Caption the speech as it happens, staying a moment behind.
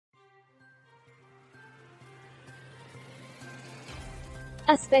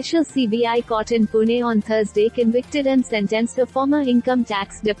A special CBI court in Pune on Thursday convicted and sentenced a former Income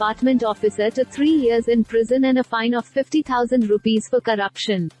Tax Department officer to 3 years in prison and a fine of 50,000 rupees for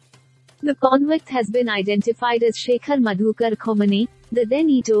corruption. The convict has been identified as Shekhar Madhukar Khomane, the then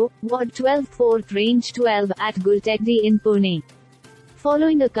Ito, Ward 12 4th Range 12 at Gultekdi in Pune.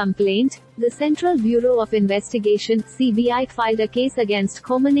 Following a complaint, the Central Bureau of Investigation (CBI) filed a case against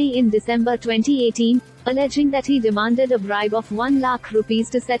Khomane in December 2018, alleging that he demanded a bribe of 1 lakh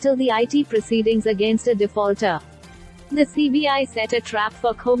rupees to settle the IT proceedings against a defaulter. The CBI set a trap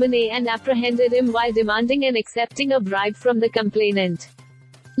for Khomane and apprehended him while demanding and accepting a bribe from the complainant.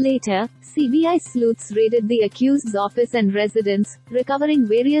 Later, CBI sleuths raided the accused's office and residence, recovering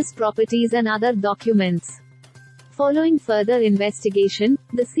various properties and other documents. Following further investigation,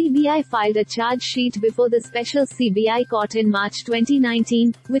 the CBI filed a charge sheet before the special CBI court in March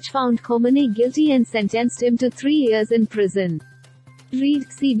 2019, which found Khomane guilty and sentenced him to 3 years in prison. Read: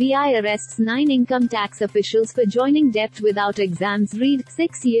 CBI arrests 9 income tax officials for joining debt without exams. Read: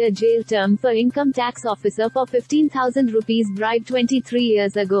 6-year jail term for income tax officer for 15,000 rupees bribe 23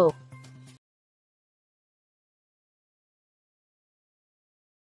 years ago.